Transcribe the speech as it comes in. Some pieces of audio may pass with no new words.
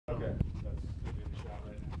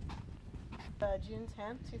June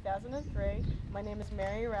 10th, 2003. My name is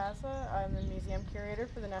Mary Rasa. I'm the museum curator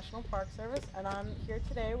for the National Park Service, and I'm here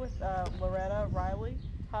today with Loretta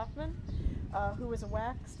Hoffman, who was a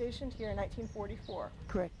WAC stationed here in 1944.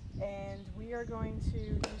 Correct. And we are going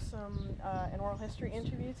to do an oral history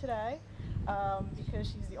interview today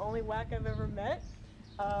because she's the only WAC I've ever met,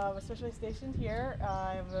 especially stationed here.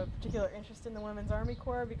 I have a particular interest in the Women's Army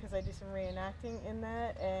Corps because I do some reenacting in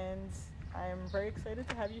that, and I am very excited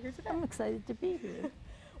to have you here today. I'm excited to be here.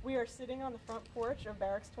 We are sitting on the front porch of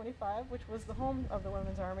Barracks 25, which was the home of the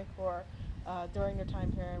Women's Army Corps during their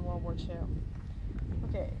time here in World War II.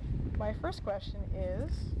 Okay, my first question is,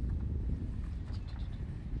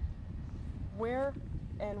 where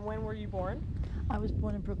and when were you born? I was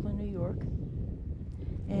born in Brooklyn, New York,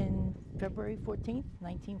 in February 14th,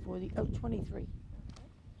 1923. Okay.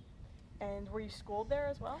 And were you schooled there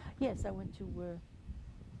as well? Yes, I went to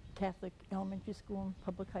Catholic elementary school and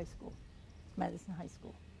public high school, Madison High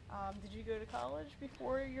School. Did you go to college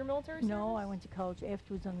before your military service? No, I went to college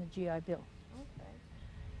afterwards on the GI Bill.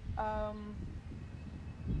 Okay.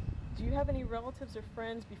 Do you have any relatives or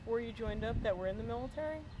friends before you joined up that were in the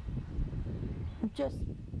military? Just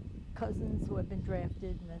cousins who had been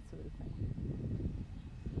drafted and that sort of thing.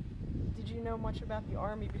 Did you know much about the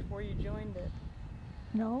Army before you joined it?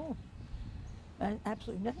 No,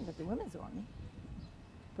 absolutely nothing but the Women's Army.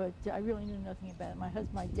 But I really knew nothing about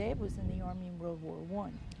it. My dad was in the Army in World War I,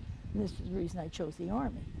 and this was the reason I chose the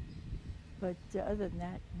Army. But other than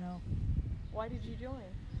that, no. Why did you join?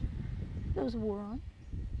 There was a war on.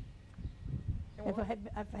 If I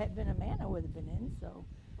had been a man, I would have been in, so.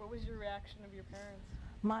 What was your reaction of your parents?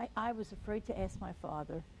 I was afraid to ask my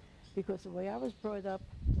father, because the way I was brought up,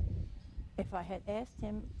 if I had asked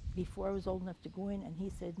him before I was old enough to go in and he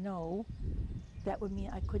said no, that would mean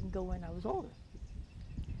I couldn't go when I was older.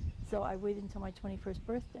 So I waited until my 21st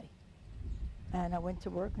birthday. And I went to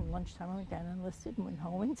work, and lunchtime I went down and enlisted and went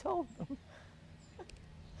home and told them.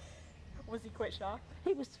 Was he quite shocked?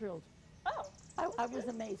 He was thrilled. Oh. I was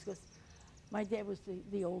amazed, because my dad was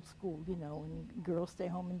the old school, you know, and girls stay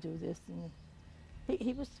home and do this, and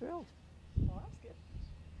he was thrilled. Well, that's good.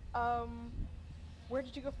 Where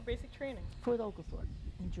did you go for basic training? Fort Oglethorpe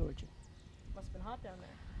in Georgia. Must have been hot down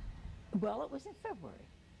there. Well, it was in February.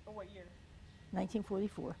 Oh, what year?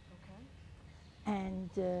 1944. Okay. And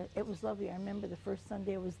it was lovely. I remember the first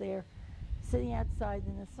Sunday I was there, sitting outside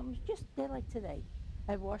in the sun, just there like today.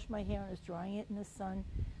 I'd washed my hair and I was drying it in the sun,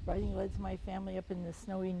 writing letters to my family up in the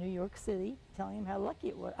snowy New York City, telling them how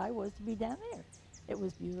lucky I was to be down there. It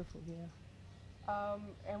was beautiful, yeah.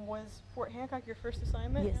 And was Fort Hancock your first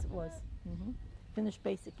assignment? Yes, it was. Mm-hmm. Finished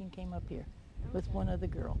basic and came up here with one other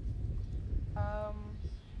girl.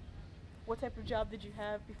 What type of job did you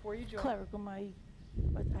have before you joined? Clerical. I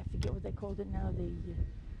forget what they called it now,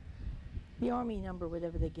 the Army number,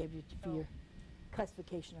 whatever they gave you for your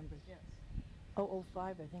classification number. Yes.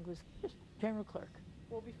 005, I think, was just general clerk.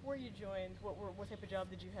 Well, before you joined, what type of job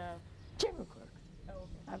did you have? General clerk. Oh,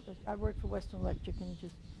 okay. I worked for Western Electric and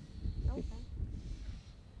just... Okay.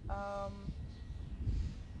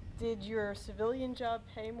 Did your civilian job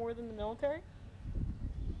pay more than the military?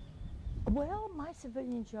 Well, my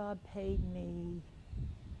civilian job paid me,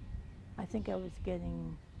 I think I was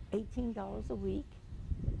getting $18 a week,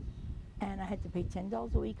 and I had to pay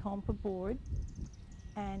 $10 a week home for board,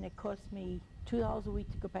 and it cost me $2 a week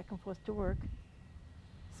to go back and forth to work.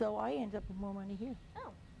 So I ended up with more money here.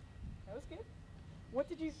 Oh, that was good. What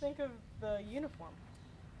did you think of the uniform?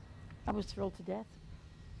 I was thrilled to death.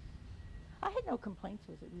 I had no complaints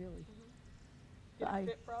with it, really. Mm-hmm. Did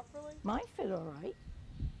it fit properly? Mine fit all right.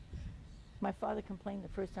 My father complained the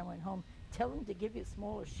first time I went home, tell them to give you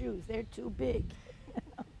smaller shoes, they're too big.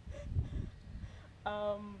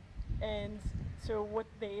 And so what,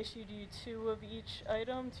 they issued you 2 of each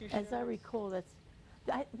item, 2 shirts? As I recall, there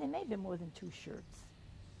may have been more than 2 shirts.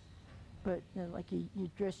 But like your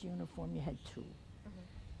dress uniform, you had 2.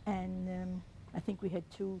 Mm-hmm. And I think we had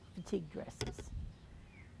 2 fatigue dresses.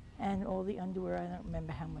 And all the underwear, I don't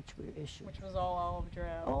remember how much we were issued. Which was all olive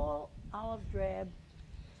drab? All olive drab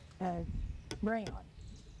rayon,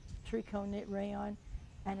 tricot knit rayon,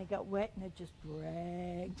 and it got wet and it just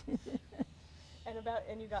dragged.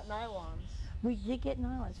 And you got nylons? We did get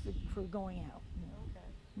nylons for going out. Okay.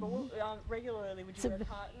 But regularly, would you wear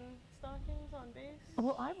cotton stockings on base?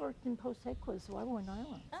 Well, I worked in post headquarters, so I wore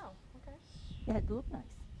nylons. Oh, okay. It had to look nice.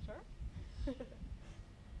 Sure.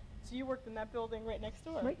 So you worked in that building right next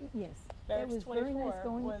door? Right, yes. Barracks it was 24 very nice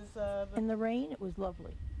going. Was in the rain, it was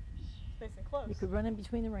lovely. Nice and close. You could run in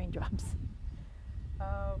between the raindrops.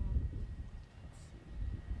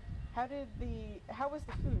 How was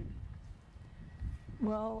the food?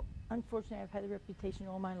 Well, unfortunately, I've had a reputation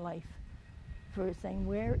all my life for saying,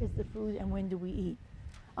 where is the food and when do we eat?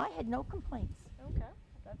 I had no complaints. Okay,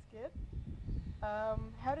 that's good.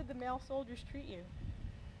 How did the male soldiers treat you?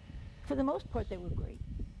 For the most part, they were great.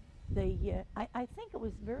 I think it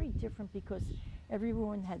was very different because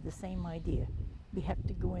everyone had the same idea. We have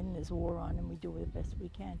to go in, there's war on, and we do it the best we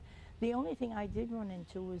can. The only thing I did run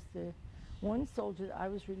into was the one soldier that I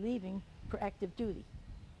was relieving for active duty.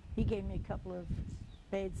 He gave me a couple of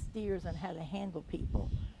bad steers on how to handle people,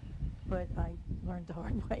 but I learned the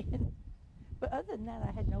hard way. But other than that,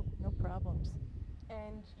 I had no problems.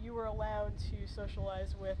 And you were allowed to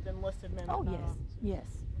socialize with enlisted men? Oh, not yes, officers. yes,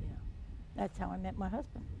 yeah. That's how I met my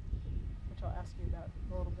husband. Which I'll ask you about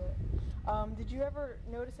in a little bit. Did you ever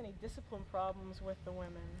notice any discipline problems with the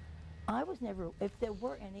women? I was never, if there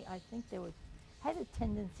were any, I think they had a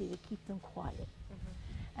tendency to keep them quiet.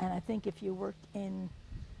 And I think if you worked in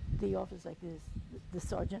the office like this, the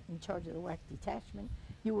sergeant in charge of the WAC detachment,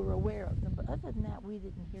 you were aware of them. But other than that, we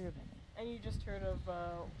didn't hear of any. And you just heard of,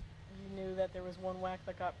 you knew that there was one WAC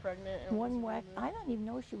that got pregnant? And One was WAC, removed? I don't even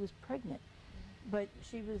know if she was pregnant, but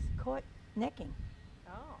she was caught necking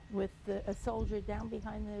with a soldier down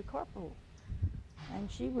behind the corporal. And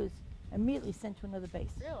she was immediately sent to another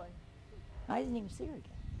base. Really? I didn't even see her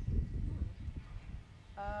again.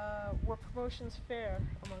 Were promotions fair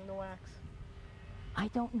among the WACs? I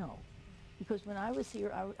don't know, because when I was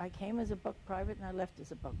here, I came as a buck private and I left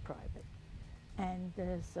as a buck private. And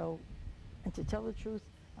and to tell the truth,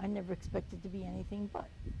 I never expected to be anything but.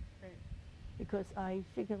 Great. Because I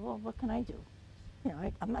figured, well, what can I do? You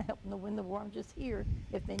know, I'm not helping to win the war, I'm just here.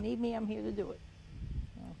 If they need me, I'm here to do it.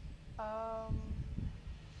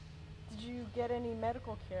 Did you get any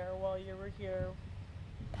medical care while you were here?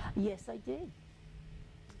 Yes, I did. Do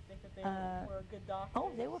you think that they were a good doctor?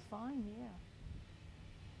 Oh, they were fine, yeah.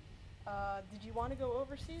 Did you want to go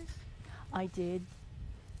overseas? I did,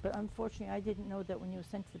 but unfortunately I didn't know that when you were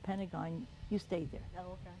sent to the Pentagon, you stayed there.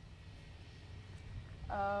 Oh,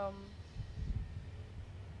 okay.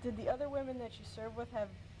 Did the other women that you served with have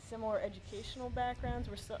similar educational backgrounds?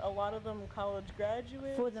 Were a lot of them college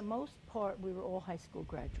graduates? For the most part, we were all high school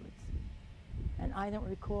graduates. And I don't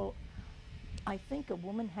recall, I think a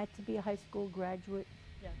woman had to be a high school graduate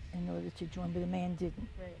in order to join, but a man didn't.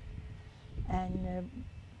 Right. And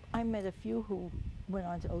I met a few who went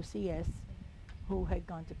on to OCS who had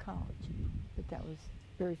gone to college, but that was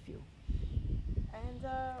very few. And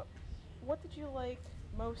what did you like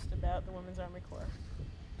most about the Women's Army Corps?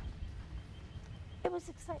 It was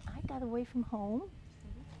exciting. I got away from home.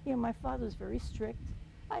 You know, my father was very strict.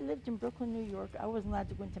 I lived in Brooklyn, New York. I wasn't allowed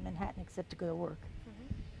to go into Manhattan except to go to work.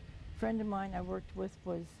 A friend of mine I worked with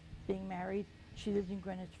was being married. She lived in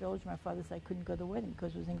Greenwich Village. My father said I couldn't go to the wedding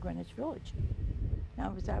because it was in Greenwich Village.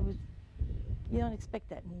 Now, you don't expect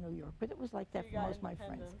that in New York, but it was like that for most of my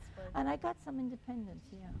friends. And I got some independence,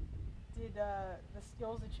 yeah. Did the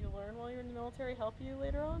skills that you learned while you were in the military help you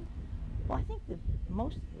later on? Well, I think the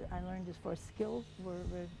most that I learned as far as skills were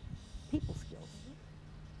people skills.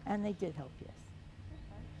 And they did help, yes.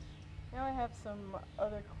 Okay. Now I have some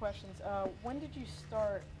other questions. When did you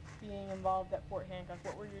start being involved at Fort Hancock?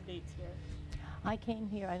 What were your dates here? I came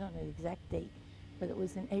here, I don't know the exact date, but it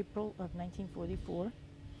was in April of 1944.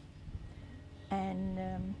 And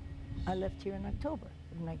I left here in October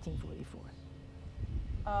of 1944.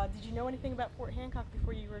 Did you know anything about Fort Hancock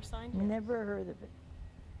before you were assigned here? Never heard of it.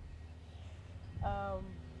 Let's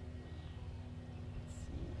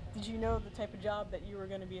see. Did you know the type of job that you were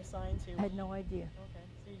going to be assigned to? I had no idea. Okay,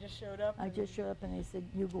 so you just showed up? I just showed up and they said,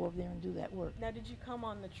 you go over there and do that work. Now, did you come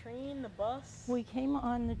on the train, the bus? We came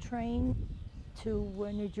on the train to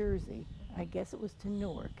New Jersey. I guess it was to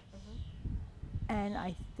Newark. And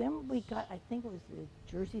then we got, I think it was the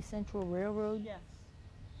Jersey Central Railroad. Yes.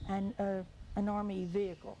 And an Army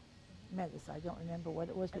vehicle met us. I don't remember what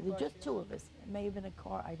it was, but there were just two of us. It may have been a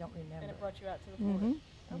car, I don't remember. And it brought you out to the fort?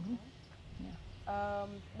 Okay. Yeah.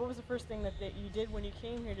 What was the first thing that you did when you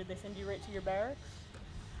came here? Did they send you right to your barracks?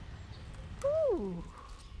 Ooh.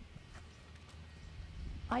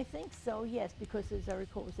 I think so, yes, because as I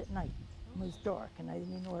recall, it was at night. It was dark, and I didn't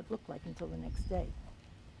even know what it looked like until the next day.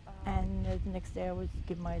 And the next day I was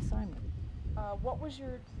given my assignment. What was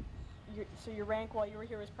your rank while you were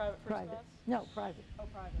here was private first Private. class? No, private. Oh,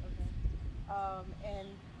 private, okay. And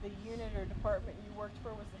the unit or department you worked for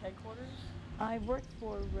was the headquarters? I worked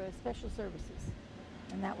for Special Services,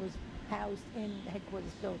 and that was housed in the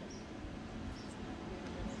headquarters building.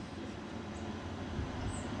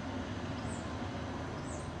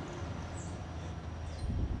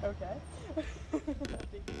 Okay.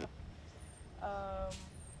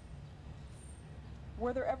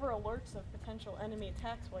 Were there ever alerts of potential enemy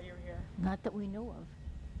attacks while you were here? Not that we know of.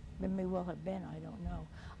 There may well have been, I don't know.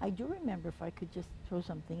 I do remember, if I could just throw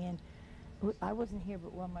something in, I wasn't here,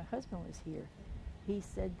 but while my husband was here, he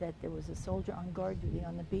said that there was a soldier on guard duty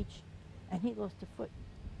on the beach, and he lost a foot.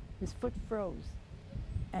 His foot froze,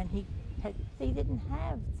 and they didn't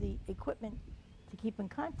have the equipment to keep in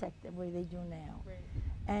contact the way they do now. Right.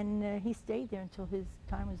 And he stayed there until his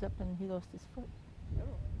time was up and he lost his foot.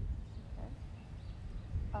 Oh,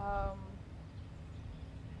 okay.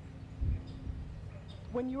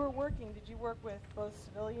 When you were working, did you work with both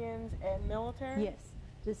civilians and military? Yes.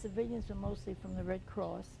 The civilians were mostly from the Red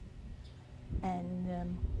Cross. And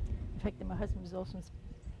in fact, my husband was also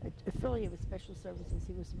affiliated with Special Services.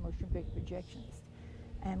 He was a motion picture projectionist.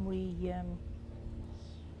 And we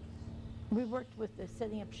worked with the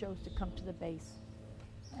setting up shows to come to the base.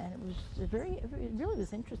 And it was it really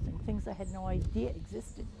was interesting. Things I had no idea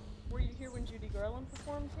existed. Were you here when Judy Garland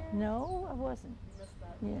performed here? No, I wasn't. You missed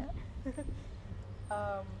that. Yeah.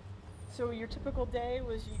 So your typical day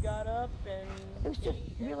was you got up and... It was just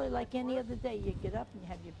really like any other day. You get up and you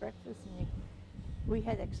have your breakfast, and we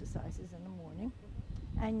had exercises in the morning,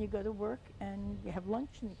 and you go to work and you have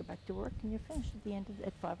lunch and you go back to work and you're finished at the end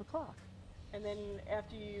at 5 o'clock. And then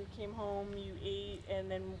after you came home, you ate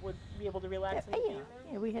and then would be able to relax in the game room?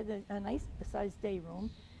 Yeah, we had a nice sized day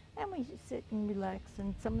room, and we just sit and relax,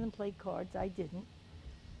 and some of them played cards. I didn't,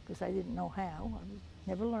 because I didn't know how. I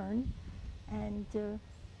never learned. And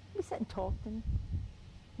we sat and talked and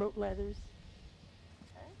wrote letters.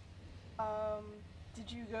 Okay.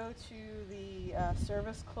 Did you go to the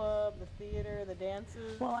service club, the theater, the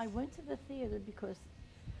dances? Well, I went to the theater because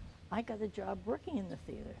I got a job working in the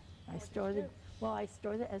theater. I started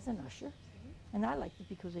as an usher, and I liked it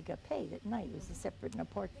because I got paid at night. It was separate and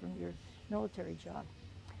apart from your military job.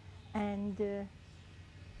 And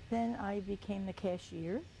then I became the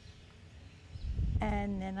cashier,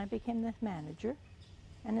 and then I became the manager.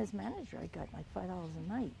 And as manager, I got like $5 a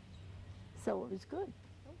night, so it was good.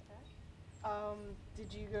 Okay.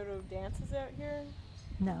 Did you go to dances out here?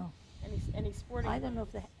 No. Any sporting? I don't know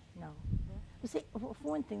if they. No. Yeah. Well, see, for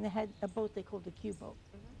one thing, they had a boat they called the Q boat.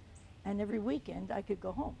 And every weekend I could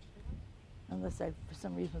go home, unless I, for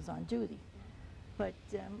some reason, was on duty. But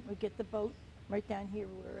we'd get the boat right down here,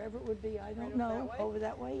 wherever it would be, I don't know, over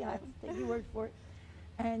that way, I don't take your word for it,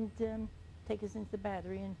 and take us into the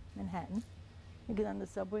Battery in Manhattan, and get on the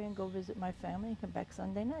subway and go visit my family and come back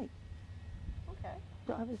Sunday night. Okay.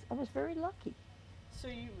 So I was very lucky. So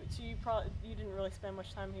you didn't really spend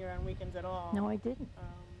much time here on weekends at all? No, I didn't.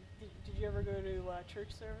 Did you ever go to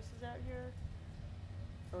church services out here?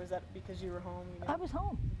 Or was that because you were home? I was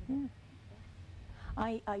home, yeah.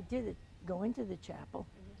 I did go into the chapel,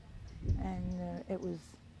 and it was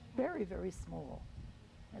very, very small,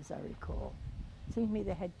 as I recall. It seemed to me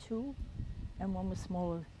they had two, and one was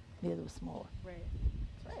smaller, the other was smaller. Right,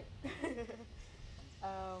 that's right.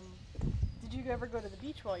 Did you ever go to the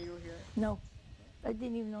beach while you were here? No, I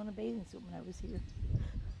didn't even own a bathing suit when I was here.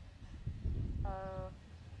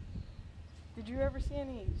 Did you ever see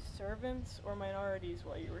any servants or minorities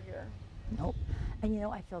while you were here? Nope. And you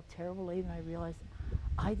know, I felt terrible later when I realized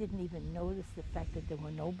I didn't even notice the fact that there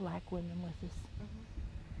were no black women with us.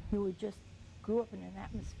 You just grew up in an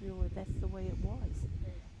atmosphere where that's the way it was.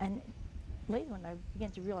 And later when I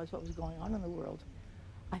began to realize what was going on in the world,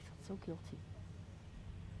 I felt so guilty.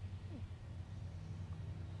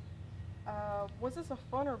 Was this a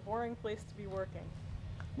fun or boring place to be working?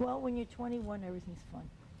 Well, when you're 21, everything's fun.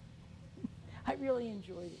 I really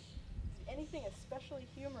enjoyed it. Did anything especially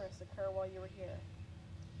humorous occur while you were here?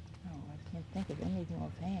 Oh, I can't think of anything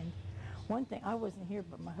offhand. One thing, I wasn't here,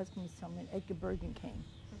 but my husband was telling me Edgar Bergen came.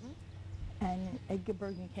 And Edgar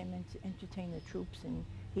Bergen came in to entertain the troops, and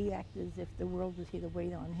he acted as if the world was here to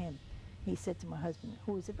wait on him. He said to my husband,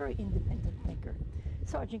 who was a very independent thinker,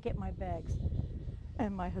 "Sergeant, get my bags."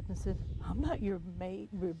 And my husband said, "I'm not your maid,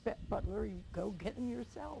 your butler, you go get them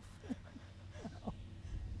yourself."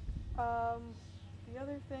 The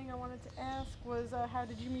other thing I wanted to ask was, how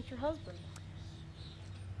did you meet your husband?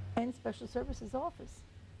 In Special Services office.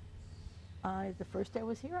 The first day I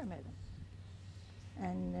was here, I met him.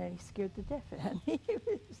 And he scared the death out of me.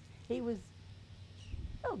 He was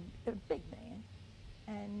a big man.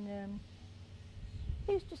 And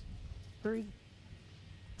he was just very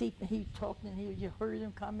deep. He talked and you heard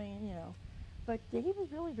him coming, you know. But he was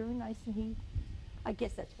really very nice, and I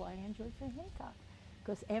guess that's why I enjoyed Fort Hancock.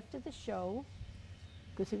 Because after the show,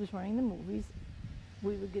 because he was running the movies,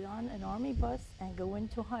 we would get on an Army bus and go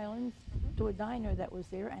into Highlands to a diner that was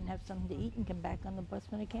there and have something to eat and come back on the bus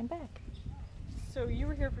when it came back. So you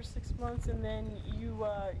were here for 6 months, and then you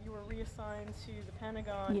were reassigned to the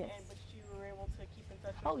Pentagon, Yes. but you were able to keep in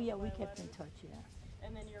touch with Oh them yeah, we via kept in letters? touch, yeah.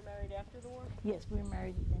 And then you're married after the war? Yes, we were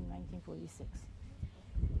married in 1946.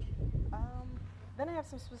 Then I have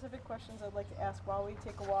some specific questions I'd like to ask while we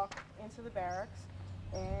take a walk into the barracks.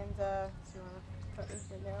 And so you want to cut this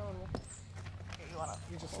right now, and you want to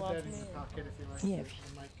You just hold sit on that to in me? your pocket if you like. Yeah,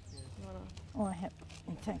 The mic, yeah. You want to? Oh, I have,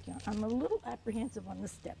 and thank you. I'm a little apprehensive on the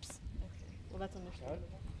steps. Okay. Well, that's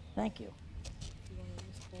understandable. Thank you. You want to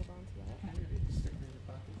just hold on to that? You can just stick it in your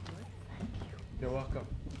pocket if you like. You're welcome.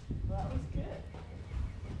 Well, that was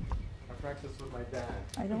good. I practiced with my dad.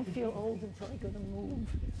 I don't feel old until I go to move.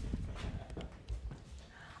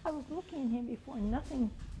 I was looking in here before and nothing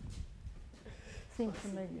seemed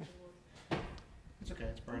familiar. It's okay,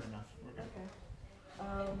 it's bright enough. We're good.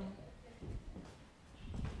 Okay.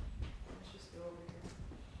 Let's just go over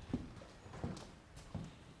here.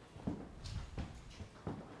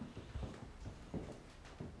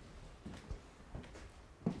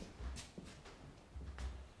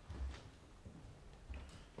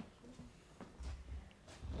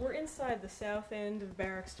 We're inside the south end of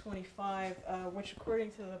Barracks 25, which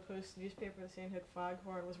according to the Post newspaper, the St. Hook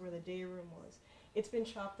Foghorn, was where the day room was. It's been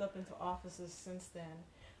chopped up into offices since then.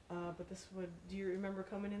 But this would, do you remember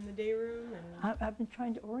coming in the day room? And I've been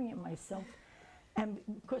trying to orient myself. And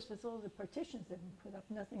of course, with all the partitions that have been put up,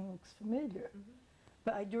 nothing looks familiar.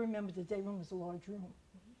 But I do remember the day room was a large room.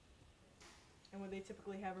 And would they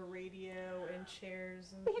typically have a radio and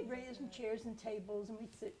chairs? And We had things like radios and that? chairs and tables, and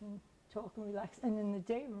we'd sit and talk and relax. And in the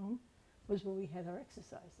day room was where we had our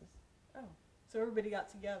exercises. Oh, so everybody got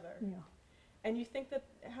together. Yeah. And you think that,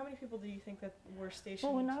 how many people do you think that were stationed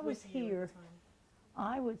Well, when I was with you here, at the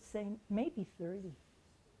time? I would say maybe 30.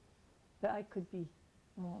 But I could be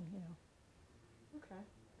wrong, you know. Okay.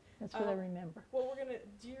 That's what I remember. Well,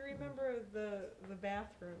 do you remember the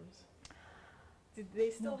bathrooms? Did they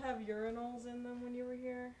still have urinals in them when you were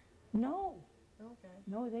here? No, Okay.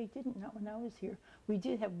 no, they didn't, not when I was here. We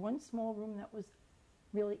did have one small room that was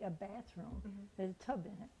really a bathroom. There had a tub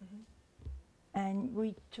in it. And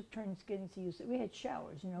we took turns getting to use it. We had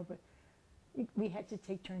showers, you know, but we had to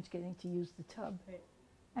take turns getting to use the tub. Right.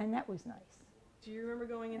 And that was nice. Do you remember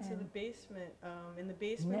going into the basement? In the Never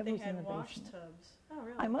basement, they was in had the wash basement. tubs. Oh,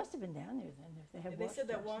 really? I must have been down there then, if they had They wash said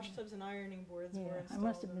that tubs. wash tubs and ironing boards were Yeah, I installed.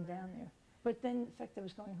 must have been in there. down there. But then the fact that I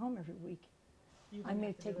was going home every week, You I didn't may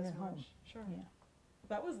have have to do taken as it home. much. Sure. Yeah.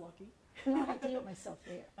 That was lucky. No, I had to do it myself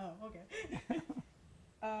there. Oh, okay.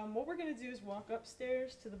 What we're going to do is walk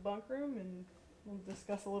upstairs to the bunk room, and we'll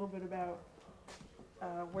discuss a little bit about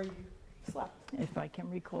where you slept. If I can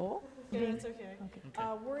recall. Yeah, that's okay.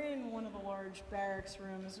 Okay. We're in one of the large barracks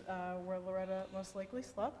rooms where Loretta most likely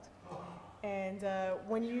slept. And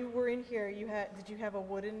when you were in here, did you have a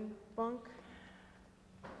wooden bunk?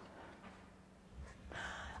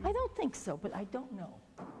 I don't think so, but I don't know.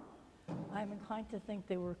 I'm inclined to think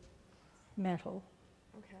they were metal,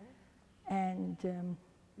 Okay. and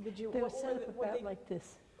Did you? they were what set up what about like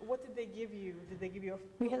this. What did they give you? Did they give you a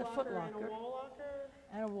We had a foot and locker. a wall locker?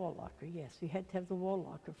 And a wall locker, yes. We had to have the wall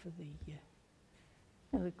locker for the, you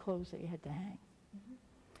know, the clothes that you had to hang.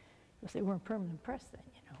 Because they weren't permanent press then,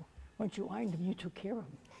 you know. Once you ironed them, you took care of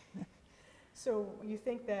them. So you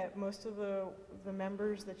think that most of the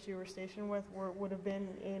members that you were stationed with would have been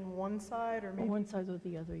in one side, or maybe? One side or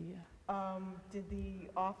the other, yeah. Did the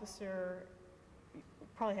officer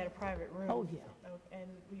probably had a private room? Oh, yeah. Oh, and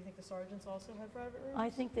do you think the sergeants also had private rooms? I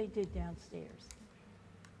think they did downstairs.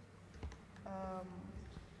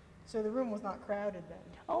 So the room was not crowded then?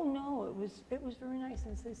 Oh, no, it was very nice.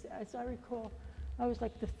 As I recall, I was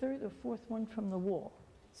like the third or fourth one from the wall,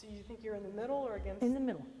 So you think you're in the middle or against? in the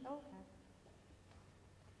middle. Oh, okay.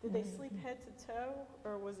 Did they sleep head to toe,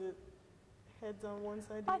 or was it heads on one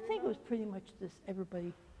side? Do I you think it was remember? pretty much this,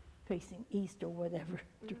 everybody facing east or whatever.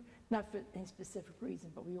 Not for any specific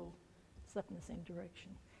reason, but we all slept in the same direction.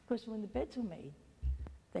 Because when the beds were made,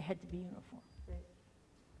 they had to be uniform. Right.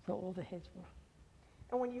 So all the heads were,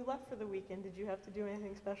 And when you left for the weekend, did you have to do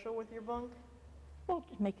anything special with your bunk? well,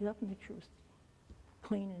 just make it up and make sure it was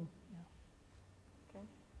clean and, you know. Okay.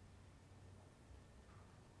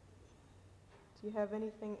 Do you have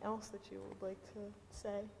anything else that you would like to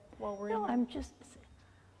say while we're No, in here?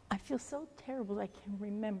 I feel so terrible I can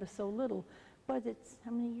remember so little, but it's,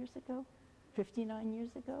 how many years ago? 59 years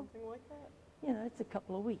ago? Something like that? You know, it's a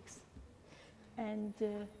couple of weeks. And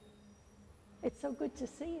it's so good to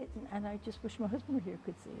see it, and I just wish my husband were here,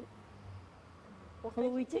 could see it. Well, Although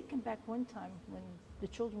thank we did come back one time when the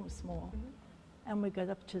children were small, Mhm. and we got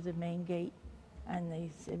up to the main gate, and they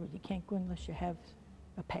said, well, you can't go unless you have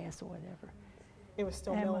a pass or whatever. It was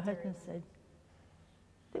still And my military. husband said,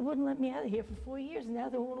 They wouldn't let me out of here for 4 years, and now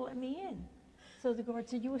they won't let me in. So the guard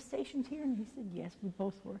said, "You were stationed here?" And he said, "Yes, we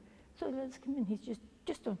both were." So he let us come in. He's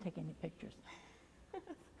just don't take any pictures.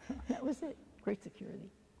 That was it. Great security.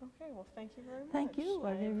 Okay, well, thank you very much. Thank you.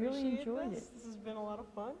 I really appreciate enjoyed this. it. This has been a lot of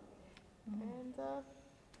fun. And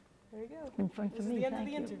there you go. It's been fun for This me. is the end of Thank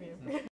the you. interview.